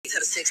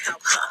sex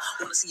talk,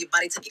 wanna see your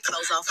body, take your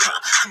clothes off,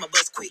 I'ma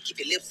buzz quick, keep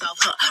your lips off,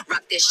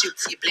 rock that shit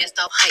till you blast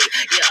off, hey,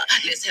 yeah,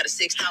 let's have a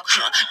sex talk,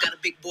 got a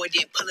big boy,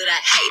 then pull it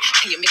out, hey,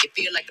 can you make it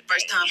feel like the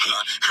first time,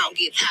 I don't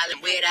get tired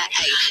and wear that,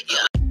 hey,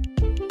 yeah.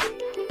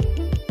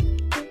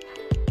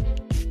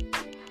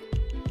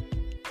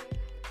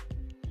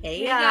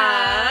 Hey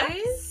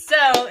guys!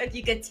 So, if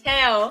you could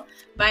tell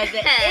by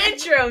the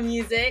intro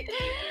music,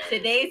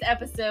 today's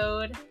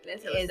episode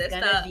is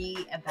gonna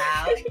be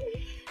about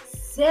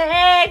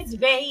sex,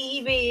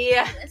 baby.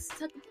 Let's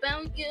talk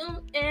about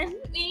you and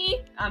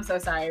me. I'm so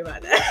sorry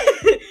about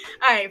that.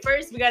 Alright,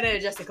 first we gotta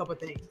adjust a couple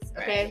things,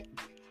 okay? Right.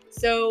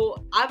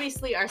 So,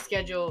 obviously our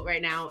schedule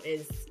right now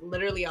is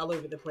literally all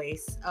over the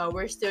place.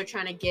 We're still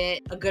trying to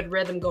get a good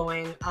rhythm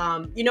going.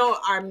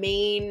 Our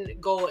main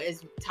goal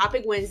is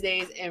Topic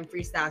Wednesdays and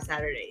Freestyle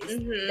Saturdays.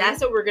 Mm-hmm. That's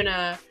what we're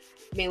gonna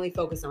mainly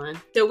focus on.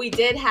 So we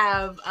did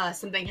have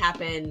something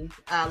happen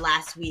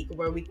last week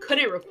where we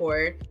couldn't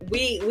record.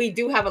 We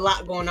do have a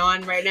lot going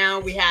on right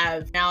now. We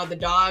have now the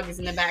dog is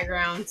in the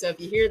background, so if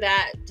you hear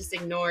that, just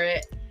ignore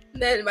it.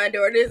 Then my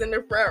daughter's in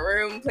the front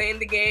room playing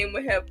the game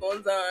with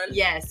headphones on.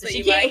 Yes, so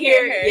she can't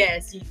hear.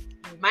 Yes, you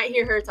might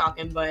hear her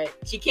talking, but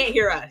she can't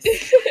hear us.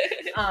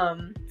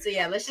 So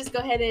yeah, let's just go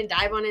ahead and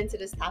dive on into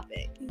this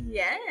topic.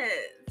 Yes.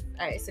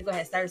 All right, so go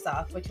ahead, start us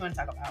off. What you want to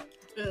talk about?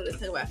 Let's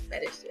talk about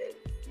fetishes.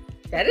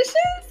 Fetishes?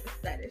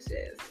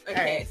 Fetishes.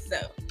 Okay, right. So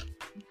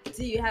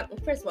do you have a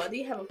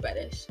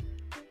fetish?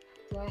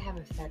 Do I have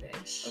a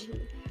fetish?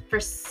 Mm-hmm.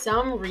 For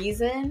some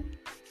reason,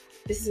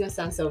 this is gonna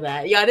sound so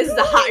bad. Y'all, this is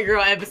a hot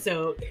girl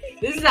episode.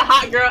 I'm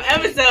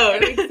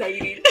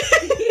excited.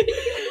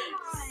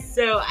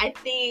 So I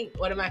think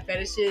one of my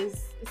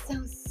fetishes, it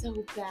sounds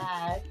so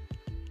bad.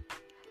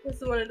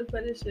 What's one of the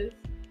fetishes?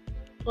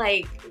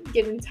 Like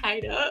getting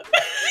tied up.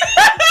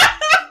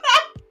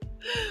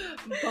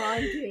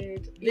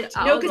 Bondage.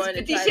 No, because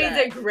 50 Shades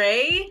of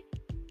Grey,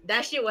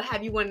 that shit will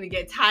have you wanting to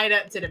get tied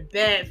up to the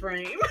bed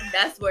frame.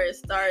 That's where it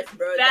starts,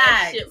 bro.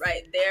 That shit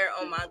right there.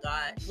 Oh my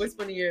gosh. What's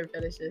one of your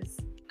fetishes?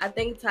 I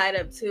think tied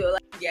up too.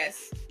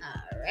 Yes.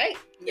 All right.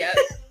 Yep.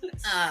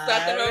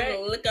 Suck on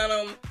them, lick on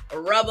them,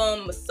 rub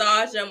them,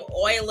 massage them,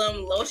 oil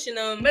them, lotion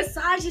them.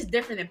 Massage is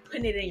different than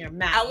putting it in your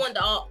mouth. I want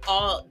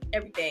all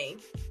everything.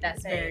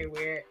 That's very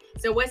weird.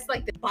 So what's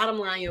like the bottom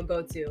line you'll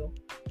go to?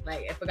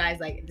 Like if a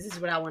guy's like, this is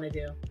what I want to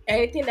do.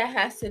 Anything that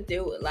has to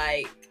do with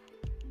like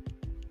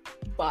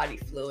body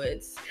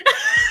fluids.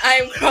 I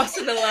am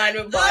crossing the line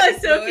with body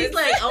fluids. So if he's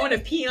like, I want to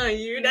pee on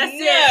you, that's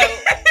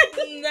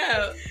it.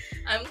 No.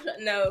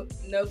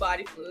 No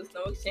body fluids,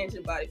 no exchange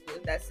of body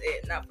fluids. That's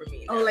it, not for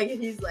me. No. Oh, like if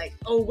he's like,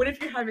 what if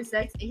you're having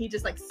sex and he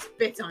just like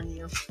spits on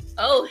you?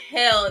 Oh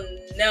hell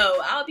no!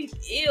 I'll be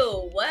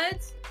ew.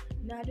 What?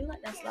 No, I do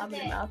like that slob in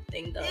the mouth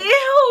thing though.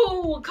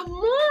 Ew! Come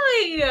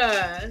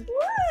on.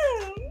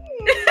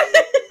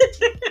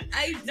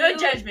 I do. No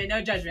judgment. No,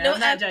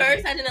 at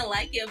first I didn't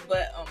like it,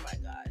 but oh my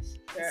gosh,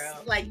 girl,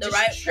 it's like the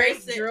right straight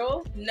person.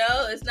 Drool?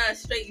 No, it's not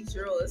straight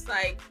drool. It's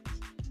like.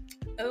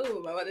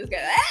 Oh, my mother's got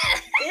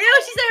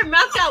Ew, she said her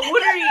mouth got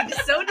watery.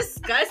 It's so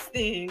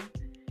disgusting.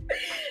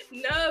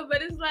 No,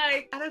 but it's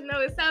like, I don't know,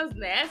 it sounds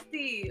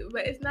nasty,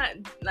 but it's not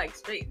like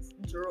straight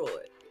drool.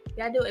 You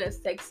gotta do it in a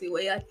sexy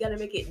way. Like, you gotta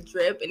make it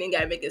drip, and then you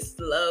gotta make it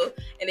slow,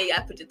 and then you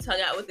gotta put your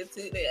tongue out with it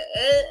too.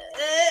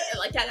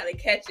 Like, y'all gotta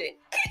catch it.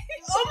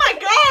 Oh my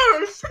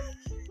gosh!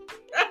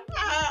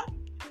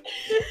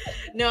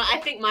 No, I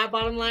think my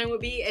bottom line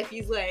would be if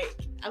he's like,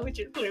 I want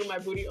you to play with my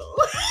booty hole.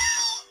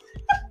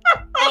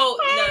 Oh,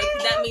 no,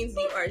 that means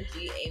you are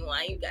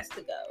G-A-Y. You got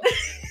to go.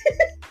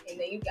 And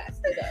then you got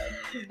to go.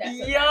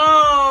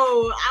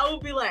 I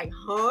would be like,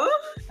 huh?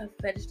 A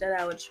fetish that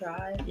I would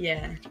try?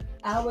 Yeah.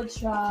 I would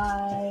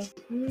try...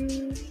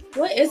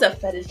 What is a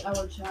fetish I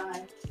would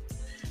try?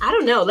 I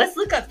don't know. Let's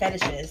look up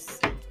fetishes.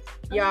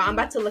 Y'all, I'm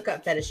about to look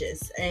up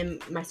fetishes.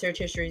 And my search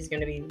history is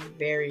going to be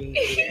very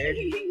weird.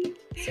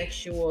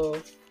 Sexual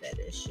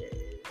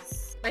fetishes.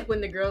 Like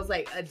when the girl's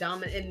like a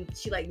dominant and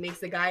she like makes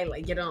the guy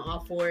like get on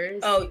all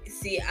fours. Oh,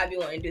 see, I be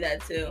wanting to do that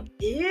too.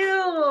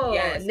 Ew.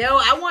 Yes. No,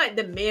 I want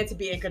the man to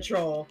be in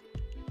control.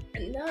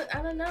 No,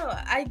 I don't know.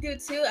 I do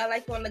too. I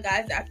like when the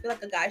guys, I feel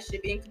like a guy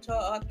should be in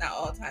control. Not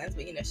all times,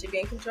 but should be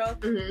in control.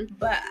 Mm-hmm.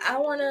 But I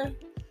want to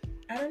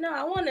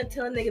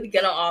tell a nigga to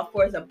get on all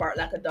fours and bark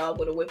like a dog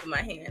with a whip in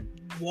my hand.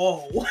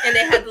 Whoa. And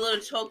they have the little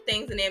choke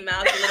things in their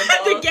mouth. The little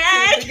balls. The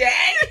gag.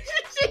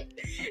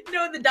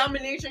 No, the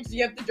dominatrix,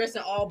 you have to dress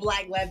in all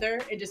black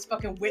leather and just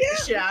fucking whip the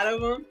shit out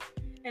of them.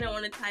 And I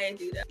want to tie and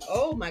do that.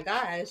 Oh my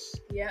gosh.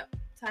 Yep.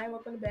 Tie him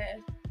up in the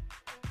bed.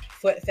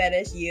 Foot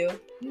fetish, you?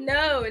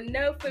 No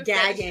foot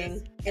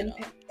gagging.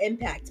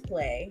 Impact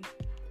play.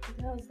 What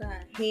the hell is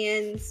that?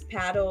 Hands,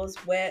 paddles,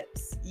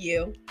 whips,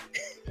 you.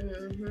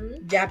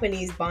 Mm-hmm.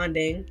 Japanese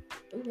bonding.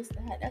 Ooh, what's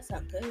that? That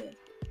sounds good.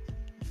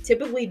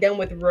 Typically done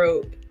with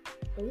rope.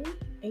 Ooh,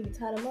 and you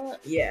tie them up?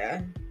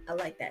 Yeah. I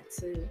like that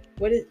too.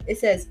 What is it?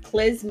 Says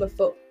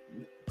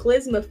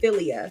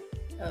clismophilia.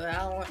 Oh, I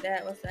don't want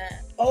that. What's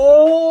that?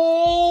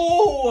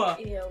 Oh!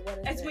 Yeah, what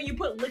is That's it? when you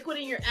put liquid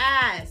in your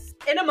ass.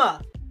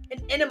 Enema.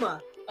 An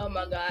enema. Oh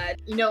my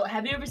god. You know,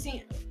 have you ever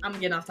seen? I'm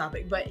getting off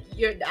topic, but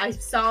I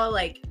saw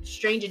like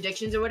Strange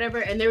Addictions or whatever,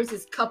 and there was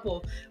this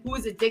couple who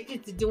was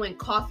addicted to doing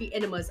coffee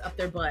enemas up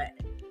their butt.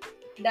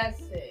 That's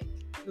sick.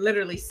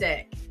 Literally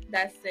sick.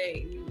 That's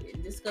sick. You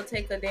just go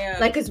take a damn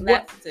Like, 'cause what-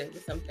 laxative or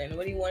something.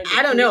 What do you want to do?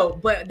 I don't know,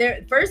 but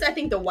first I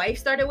think the wife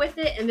started with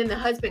it, and then the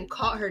husband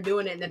caught her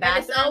doing it in the And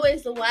bathroom. it's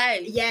always the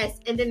wife. Yes,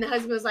 and then the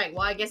husband was like,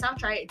 "Well, I guess I'll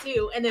try it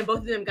too," and then both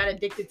of them got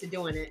addicted to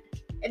doing it.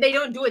 And they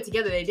don't do it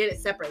together; they did it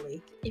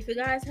separately. If you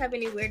guys have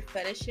any weird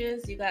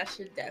fetishes, you guys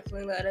should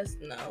definitely let us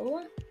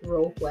know.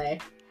 Role play,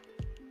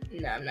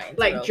 No, I'm not into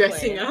like role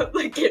dressing playing. up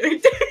like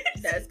characters.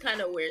 That's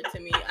kind of weird to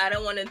me. I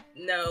don't want to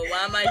know. Why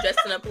am I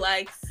dressing up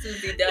like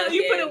Susie Duggan?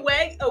 You put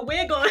a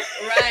wig on.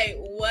 Right.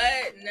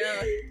 What?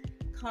 No.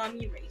 Call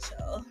me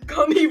Rachel.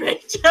 Call me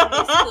Rachel.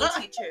 I'm a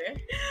school teacher.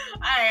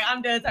 All right,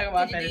 I'm done talking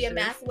about Did you do your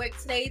fetishes. math work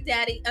today,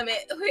 Daddy? I mean,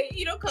 wait,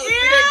 you don't call a Ew!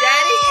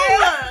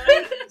 student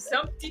Daddy?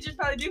 Some teachers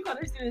probably do call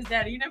their students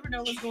daddy. You never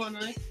know what's going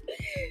on.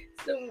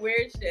 Some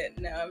weird shit.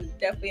 No, I'm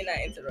definitely not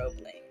into role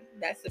playing.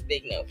 That's a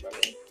big no for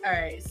me. All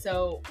right,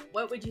 so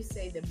what would you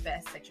say the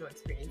best sexual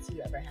experience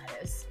you ever had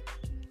is?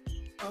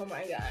 Oh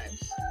my gosh.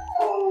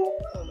 Oh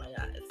my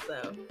god.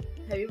 So,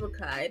 have you ever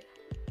cried?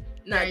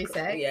 During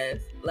sex?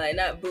 Yes. Like,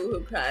 not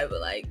boohoo cry, but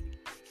like,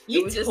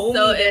 You was just told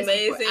so me this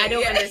before. amazing. I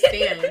don't Yeah.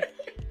 understand.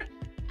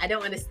 I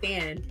don't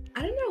understand.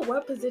 I don't know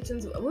what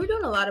positions. We're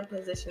doing a lot of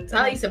positions.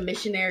 Probably some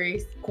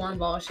missionaries,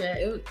 cornball shit.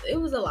 It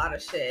was a lot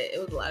of shit. It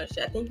was a lot of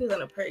shit. I think he was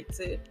on a perk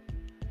too.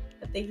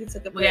 I think he took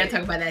a perk. We're gonna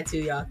talk about that too,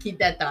 y'all. Keep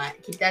that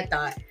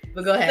thought.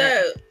 But go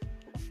ahead. So,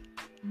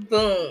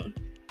 boom.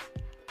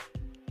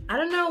 I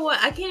don't know what.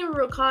 I can't even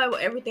recall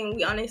what everything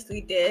we honestly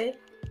did,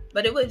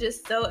 but it was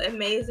just so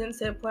amazing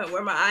to the point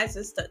where my eyes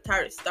just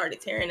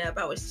started tearing up.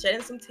 I was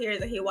shedding some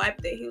tears, and he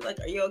wiped it. He was like,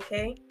 "Are you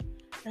okay?"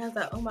 And I was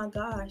like, "Oh my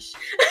gosh."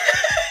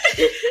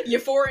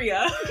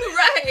 Euphoria.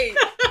 Right.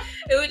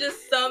 It was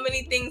just so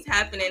many things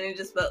happening, and it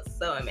just felt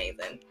so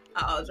amazing.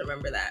 I always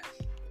remember that.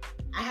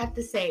 I have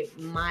to say,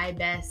 my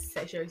best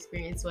sexual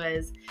experience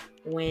was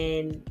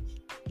when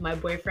my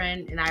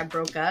boyfriend and I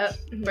broke up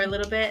for a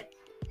little bit,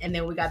 and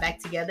then we got back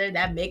together.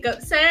 That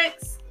makeup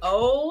sex,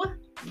 oh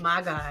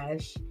my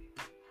gosh.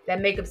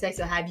 That makeup sex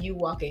will have you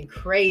walking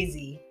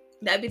crazy.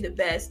 That'd be the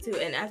best too.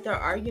 And after our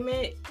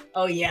argument,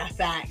 Oh yeah,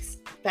 facts.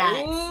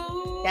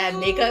 ooh, That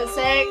makeup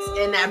sex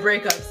and that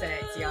breakup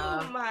sex,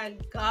 y'all. Oh my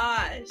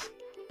gosh.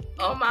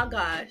 Oh my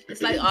gosh.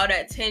 It's like all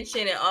that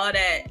tension and all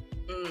that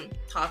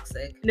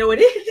toxic. No, it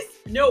is.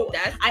 No,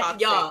 That's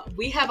toxic. y'all,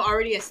 we have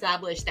already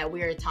established that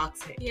we are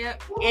toxic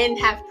Yep. and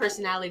have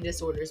personality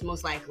disorders,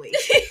 most likely.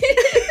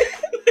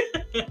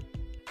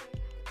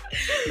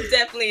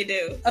 Definitely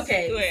do.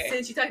 Okay, Swear.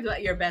 since you talked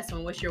about your best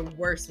one, what's your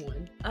worst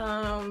one?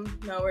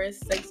 No, we're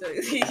sexually.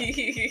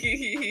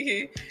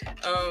 Me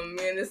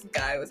and this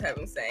guy was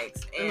having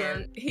sex,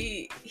 and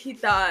he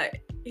thought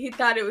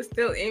it was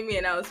still in me,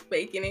 and I was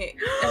faking it,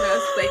 and I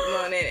was fake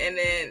moaning, and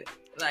then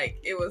like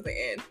it wasn't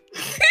in.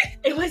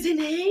 It wasn't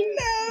in?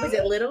 No. Was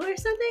it little or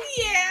something?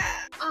 Yeah.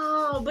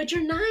 Oh, but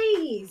you're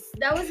nice.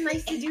 That was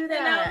nice to do And I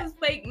that. was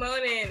fake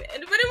moaning,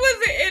 but it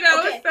wasn't in. I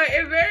was so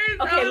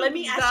embarrassed. Okay, I let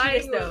was me ask you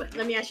this dying though.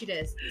 Let me ask you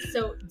this.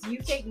 So, do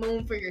you fake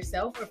moan for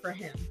yourself or for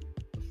him?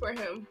 for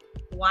him.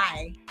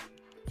 Why?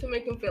 To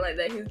make him feel like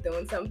that he's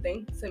doing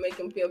something, to make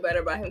him feel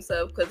better about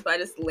himself. Because if I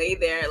just lay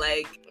there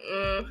like,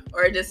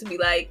 or just be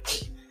like,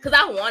 because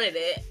I wanted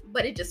it,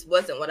 but it just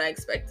wasn't what I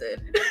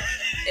expected.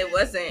 It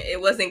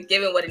wasn't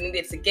giving what it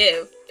needed to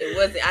give. It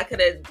wasn't. I could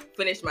have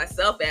finished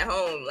myself at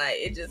home. Like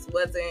it just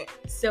wasn't.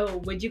 So,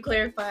 would you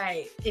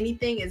clarify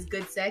anything is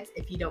good sex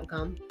if you don't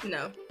come?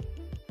 No.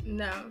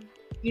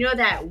 You know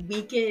that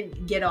we can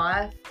get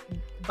off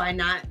by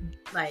not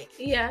like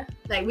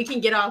we can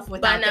get off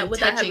without them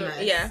touching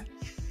us. Yeah.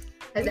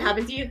 Has it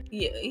happened to you?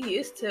 Yeah, he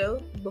used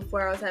to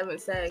before I was having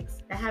sex.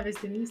 That happens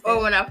to me.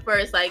 Or when I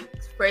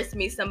first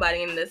meet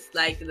somebody and this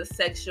like the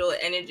sexual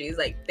energy is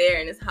like there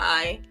and it's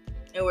high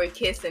and we're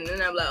kissing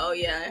and I'm like, oh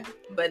yeah.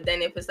 But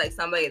then if it's like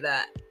somebody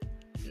that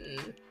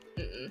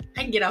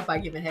I can get off by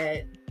giving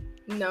head.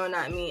 no,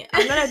 not me.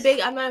 I'm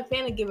not a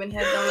fan of giving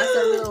head though unless I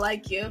really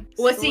like you.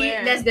 Well, Swear.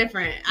 see, that's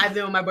different. I've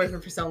been with my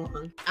boyfriend for so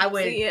long. I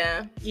would. See,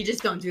 yeah, You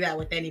just don't do that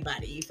with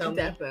anybody. You feel me?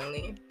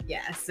 definitely.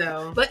 Yeah.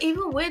 So But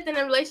even within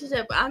a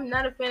relationship, I'm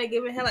not a fan of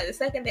giving head. Like the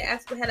second they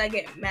ask for head, I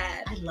get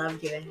mad. I love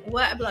giving head.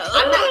 What? I'm like, I'm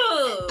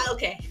oh. not,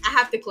 okay, I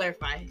have to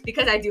clarify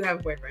because I do have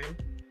a boyfriend.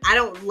 I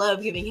don't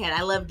love giving head.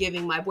 I love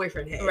giving my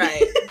boyfriend head.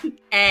 Right.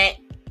 And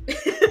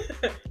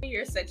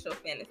Your sexual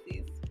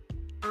fantasies.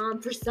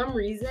 for some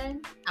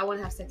reason, I want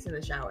to have sex in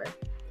the shower.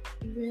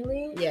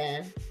 Really?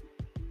 Yeah.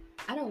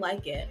 I don't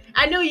like it.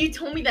 I know you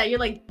told me that. You're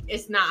like,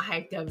 it's not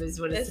hyped up, is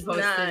what it's supposed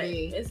not, to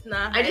be. It's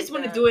not. I just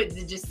want to do it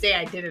to just say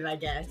I did it, I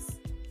guess.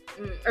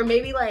 Or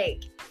maybe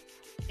like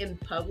in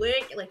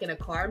public, like in a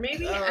car,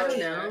 maybe. I don't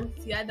know.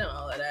 See, I done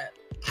all of that.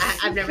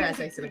 I've never had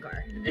sex in a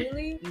car.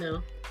 Really?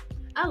 No.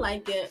 I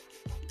like it.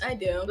 I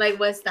do. Like,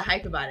 what's the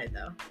hype about it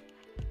though?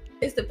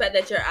 It's the fact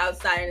that you're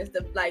outside and it's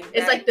the like.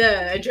 It's like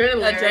the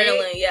adrenaline.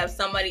 Right? Yeah,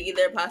 somebody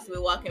either possibly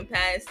walking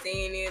past,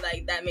 seeing you,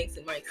 like that makes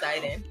it more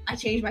exciting. I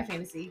changed my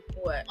fantasy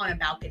What? on a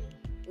balcony.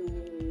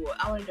 Ooh,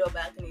 I want to do a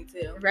balcony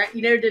too. Right?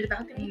 You never did a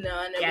balcony? No,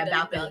 I never Yeah, did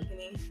balcony. a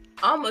balcony.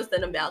 Almost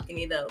done a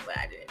balcony though, but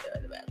I didn't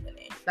do the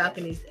balcony.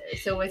 Balconies.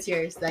 So what's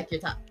yours? Like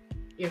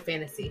your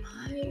fantasy?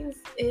 Mine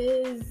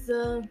is.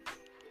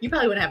 You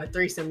probably wouldn't have a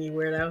threesome, you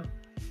weirdo.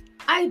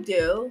 I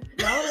do.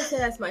 I would say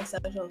that's my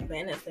sexual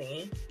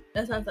fantasy.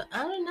 That sounds like,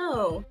 I don't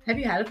know. Have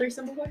you had a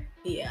threesome before?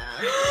 Yeah.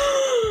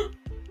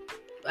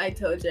 I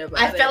told you about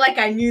I it. felt like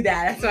I knew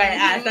that. That's why I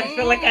asked. I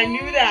feel like I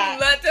knew that.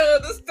 Not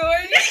telling the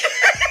story.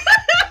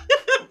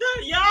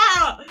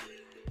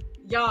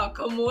 Y'all,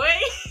 Kamoy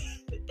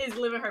is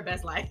living her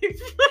best life.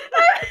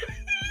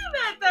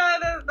 Not telling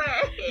the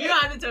story. You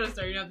don't have to tell the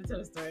story. You don't have to tell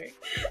the story.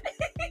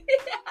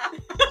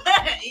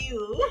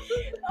 Ew.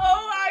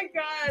 Oh my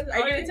gosh. Are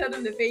you gonna tell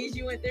them the phase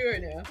you went through or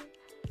no?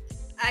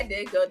 I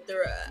did go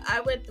through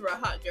I went through a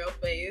hot girl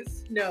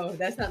phase. No,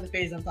 that's not the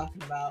phase I'm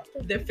talking about.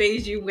 The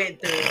phase you went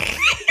through.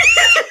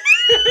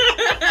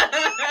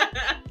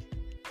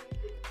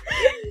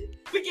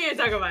 We can't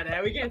talk about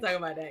that. We can't talk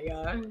about that,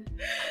 y'all.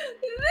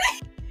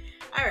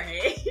 All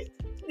right.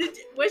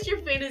 What's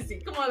your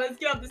fantasy? Come on, let's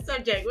get off the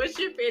subject. What's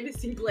your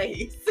fantasy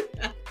place?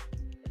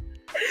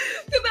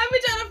 Cause I've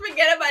been trying to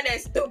forget about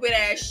that stupid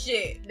ass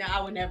shit. No,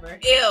 I would never.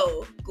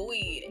 Ew.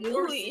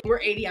 Weed. We're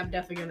 80. I'm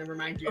definitely gonna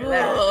remind you of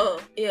that.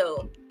 Oh,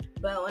 ew.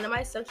 But one of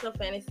my sexual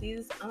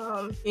fantasies,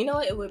 you know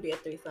what? It would be a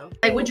threesome.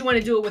 Like, would you want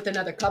to do it with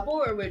another couple,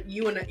 or would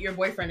you and your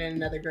boyfriend and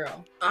another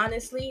girl?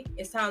 Honestly,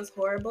 it sounds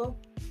horrible.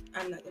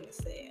 I'm not gonna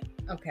say it.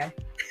 Okay.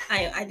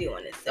 I do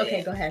want to say it.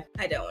 Okay, go ahead.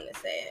 I don't want to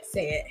say it.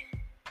 Say it.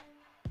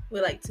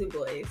 With like two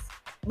boys,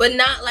 but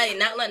not like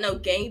no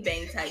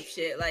gangbang type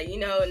shit. Like, you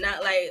know,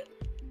 not like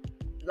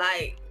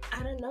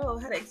I don't know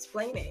how to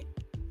explain it.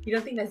 You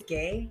don't think that's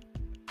gay?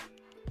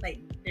 Like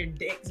their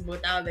dicks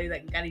both out, they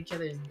like got each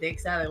other's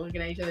dicks out, like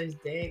looking at each other's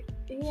dick.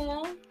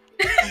 Yeah,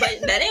 but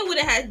that ain't would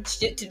have had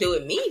shit to do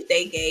with me if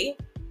they gay.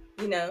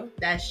 You know.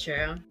 That's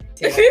true.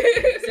 So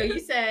you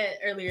said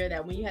earlier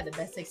that when you had the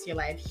best sex of your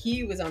life,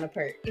 he was on a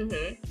perk.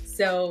 Mm-hmm.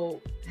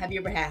 So have you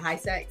ever had high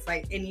sex,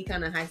 like any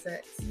kind of high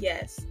sex?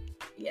 Yes,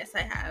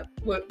 I have.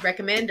 Would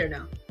recommend or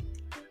no?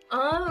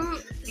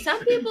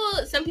 Some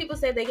people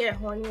say they get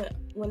horny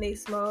when they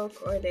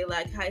smoke or they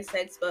like high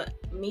sex, but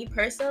me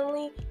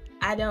personally,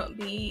 I don't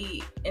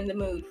be in the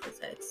mood for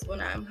sex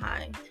when I'm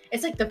high.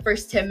 It's like the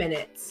first 10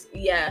 minutes.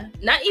 Yeah,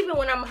 not even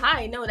when I'm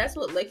high. No, that's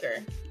with liquor.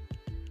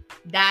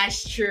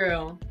 That's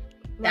true.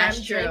 When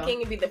I'm drinking,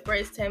 it'd be the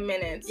first 10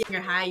 minutes. When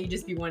you're high, you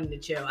just be wanting to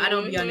chill. I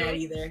don't be on that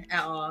either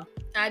at all.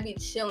 I be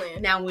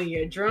chilling. Now, when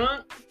you're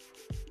drunk,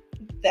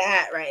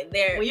 that right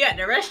there. when you're at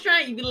the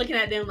restaurant, you be looking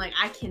at them like,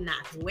 I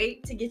cannot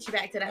wait to get you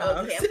back to the house.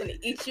 Okay, I'm gonna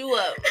eat you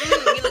up.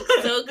 You look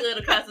so good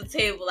across the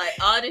table. Like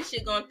all this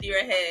shit going through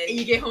your head. And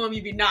you get home,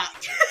 you be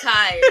knocked.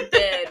 Tired,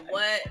 dead.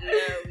 What? No,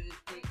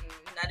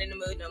 not in the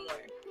mood no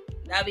more.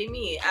 That'll be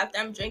me. After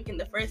I'm drinking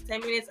the first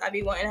 10 minutes, I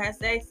be wanting to have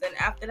sex. And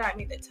after that,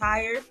 I'm either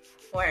tired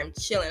or I'm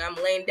chilling. I'm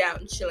laying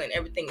down chilling.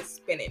 Everything is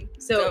spinning.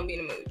 So don't be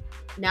in the mood.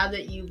 Now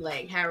that you've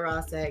like had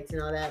raw sex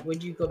and all that,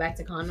 would you go back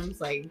to condoms?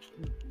 Like,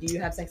 do you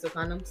have sex with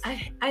condoms?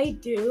 I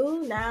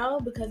do now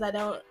because I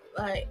don't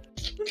like.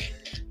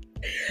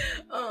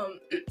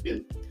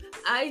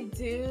 I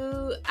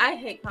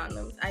hate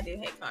condoms. I do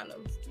hate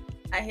condoms.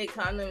 I hate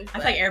condoms. I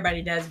feel like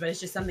everybody does, but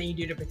it's just something you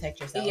do to protect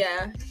yourself.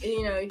 Yeah,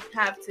 you know, you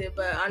have to.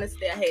 But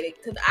honestly, I hate it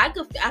because I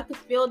could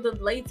feel the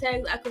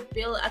latex.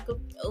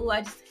 Oh,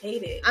 I just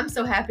hate it. I'm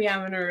so happy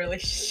I'm in a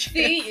relationship.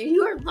 See,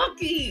 you are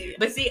lucky.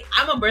 But see,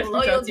 I'm on birth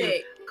control too.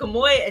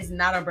 Kamoy is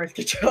not on birth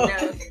control.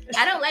 No,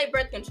 I don't like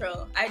birth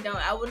control. I don't.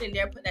 I wouldn't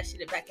dare put that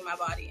shit back in my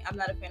body. I'm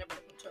not a fan of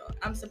birth control.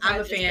 I'm surprised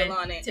I'm a fan. Still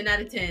on it. 10 out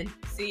of 10.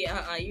 See,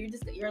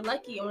 you're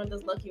lucky. You're one of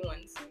those lucky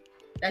ones.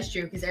 That's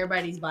true, because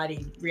everybody's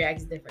body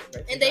reacts different.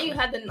 And then you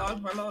had the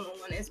non-hormonal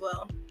one as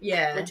well.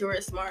 Yeah. But you were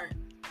smart.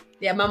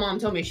 Yeah, my mom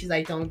told me, she's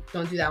like, don't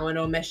do that one.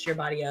 Don't mess your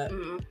body up.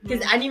 Mm-hmm.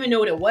 Because I didn't even know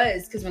what it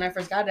was, because when I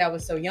first got it, I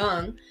was so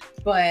young.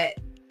 But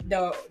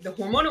the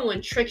hormonal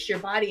one tricks your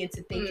body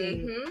into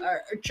thinking,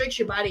 or tricks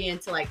your body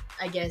into, like,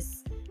 I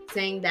guess,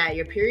 saying that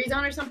your period's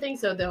on or something,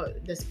 so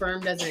the sperm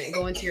doesn't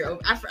go into your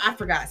I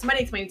forgot.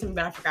 Somebody explained it to me,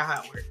 but I forgot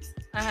how it works.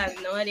 I have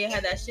no idea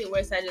how that shit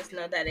works. I just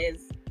know that it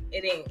is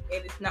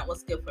not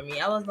what's good for me.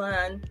 I was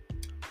on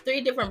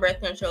 3 different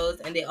birth controls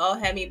and they all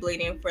had me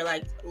bleeding for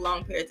like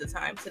long periods of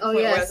time to the point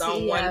where I was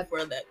on one for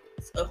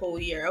a whole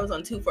year. I was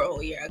on 2 for a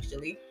whole year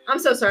actually. I'm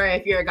so sorry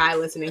if you're a guy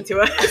listening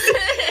to us.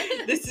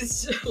 This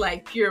is just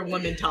like pure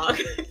woman talk.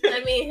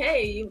 I mean,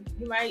 hey, your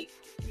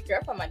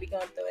girlfriend might be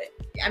going through it.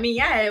 I mean,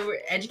 yeah, we're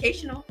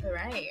educational.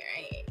 Right.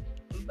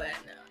 But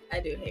no,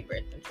 I do hate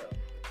birth control.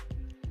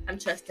 I'm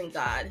trusting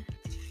God.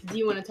 Do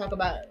you want to talk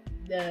about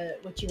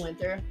what you went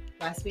through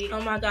last week?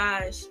 Oh my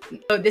gosh.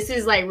 So this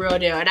is like real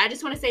deal. And I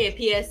just want to say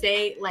a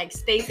PSA, like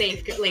stay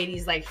safe,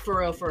 ladies, like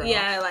for real.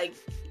 Yeah, like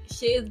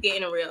shit is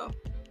getting real.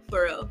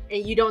 For real.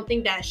 And you don't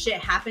think that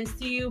shit happens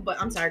to you, but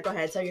I'm sorry, go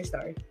ahead, tell your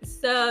story.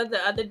 So the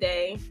other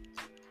day,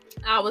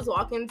 I was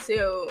walking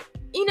to,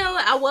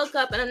 I woke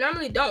up and I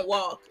normally don't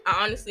walk.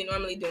 I honestly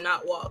normally do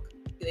not walk.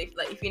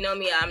 If you know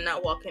me, I'm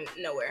not walking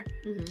nowhere.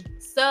 Mm-hmm.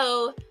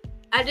 So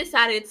I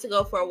decided to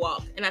go for a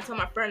walk, and I told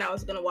my friend I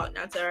was gonna walk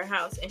down to her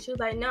house, and she was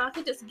like, "No, I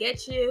could just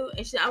get you."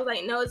 And I was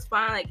like, "No, it's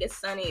fine. Like, it's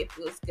sunny. It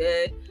feels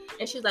good."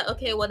 And she was like,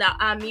 "Okay, well,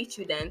 I'll meet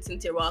you then.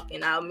 Since you're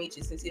walking, I'll meet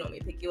you since you don't want me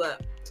to pick you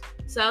up."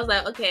 So I was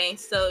like, "Okay."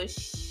 So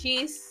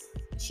she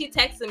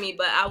texted me,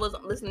 but I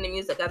wasn't listening to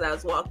music as I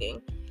was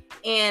walking,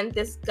 and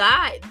this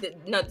guy,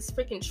 this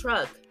freaking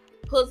truck,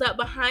 pulls up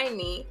behind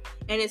me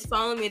and is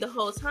following me the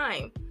whole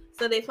time.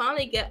 So they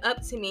finally get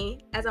up to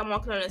me as I'm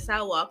walking on the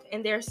sidewalk,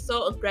 and they're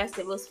so aggressive.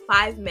 It was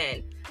 5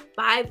 men,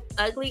 5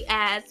 ugly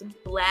ass,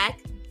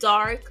 black,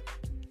 dark.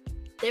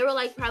 They were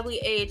like probably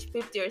age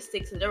 50 or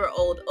 60. They were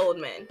old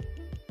men.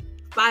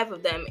 5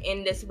 of them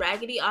in this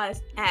raggedy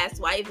ass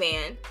white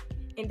van.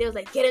 And they was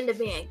like, get in the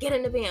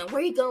van.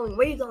 Where you going?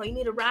 You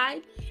need a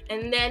ride?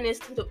 And then it's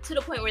to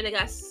the point where they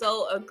got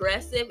so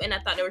aggressive, and I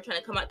thought they were trying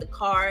to come out the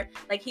car.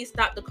 Like, he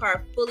stopped the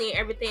car fully and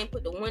everything,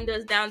 put the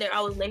windows down there. I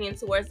was leaning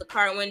towards the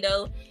car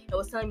window. It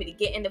was telling me to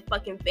get in the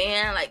fucking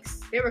van. Like,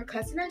 They were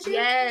cussing at you?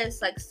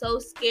 yes, like so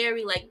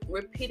scary, like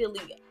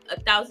repeatedly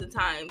 1,000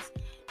 times.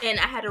 And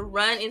I had to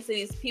run into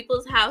these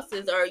people's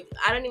houses, or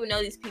I don't even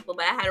know these people,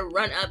 but I had to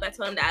run up. I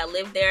told them that I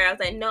lived there. I was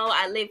like, no,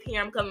 I live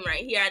here. I'm coming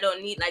right here. I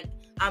don't need, like,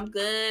 I'm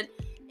good.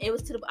 It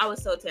was I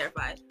was so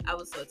terrified.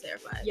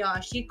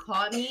 Y'all, she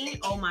caught me.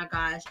 Oh my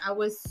gosh. I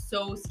was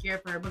so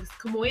scared for her because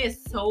Kamoya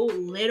is so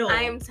little.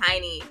 I am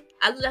tiny.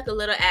 I look like a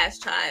little ass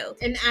child.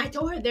 And I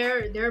told her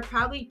they're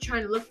probably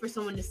trying to look for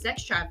someone to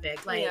sex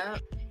traffic. Like, yeah.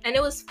 And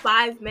it was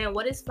 5 men.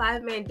 What is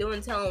 5 men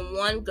doing telling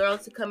one girl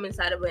to come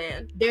inside a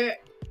van?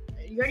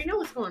 You already know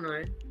what's going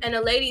on. And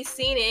a lady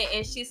seen it,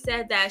 and she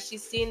said that she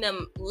seen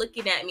them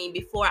looking at me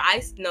before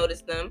I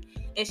noticed them.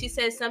 And she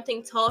said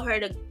something told her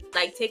to,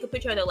 like, take a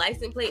picture of the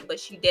license plate, but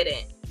she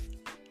didn't.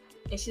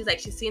 And she's like,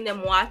 she's seen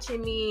them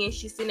watching me, and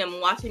she's seen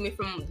them watching me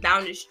from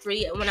down the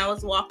street. And when I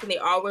was walking, they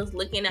always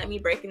looking at me,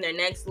 breaking their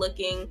necks,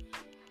 looking.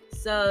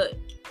 So,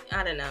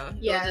 I don't know.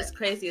 Yeah. It was just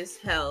crazy as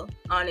hell,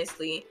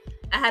 honestly.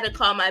 I had to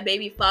call my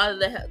baby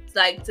father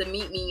to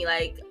meet me.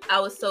 Like, I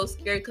was so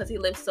scared because he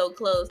lived so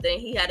close. Then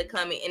he had to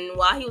come in. And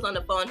while he was on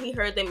the phone, he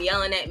heard them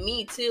yelling at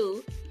me,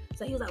 too.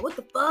 So he was like, what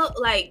the fuck?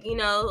 Like,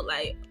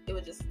 like, it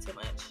was just too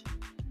much.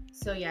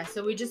 So, yeah.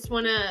 So, we just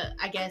want to,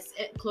 I guess,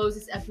 close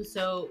this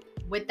episode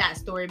with that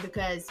story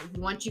because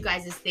we want you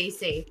guys to stay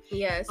safe.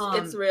 Yes,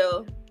 it's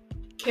real.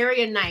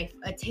 Carry a knife,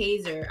 a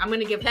taser. I'm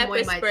gonna give pepper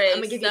Kamoy spray. I'm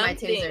gonna give you my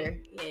taser.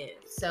 Yeah.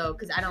 So,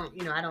 because I don't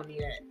need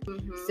it.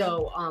 Mm-hmm.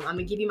 So, I'm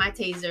gonna give you my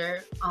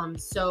taser.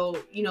 So,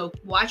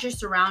 watch your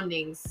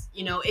surroundings.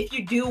 If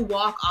you do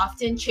walk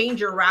often, change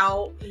your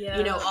route.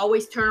 Yeah.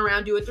 Always turn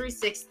around, do a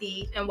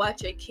 360. And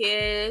watch your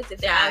kids.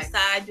 If they're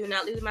outside, do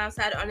not leave them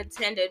outside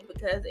unattended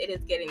because it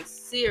is getting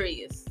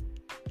serious.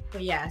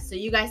 But yeah, so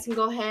you guys can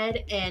go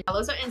ahead and follow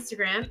us on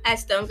Instagram at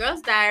Stone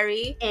Girls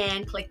Diary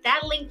and click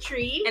that link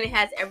tree. And it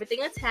has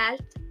everything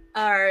attached.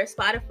 Our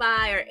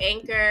Spotify, or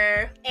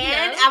Anchor,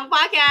 and Apple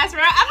Podcasts. We're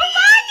on Apple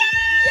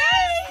Podcasts!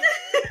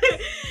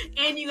 Yes!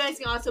 And you guys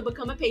can also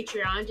become a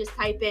Patreon. Just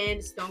type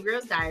in Stone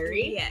Girls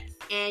Diary. Yes.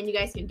 And you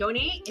guys can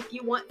donate if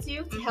you want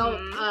to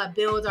help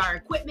build our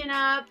equipment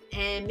up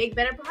and make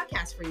better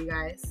podcasts for you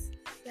guys.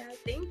 Yeah,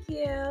 thank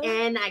you.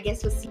 And I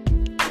guess we'll see you.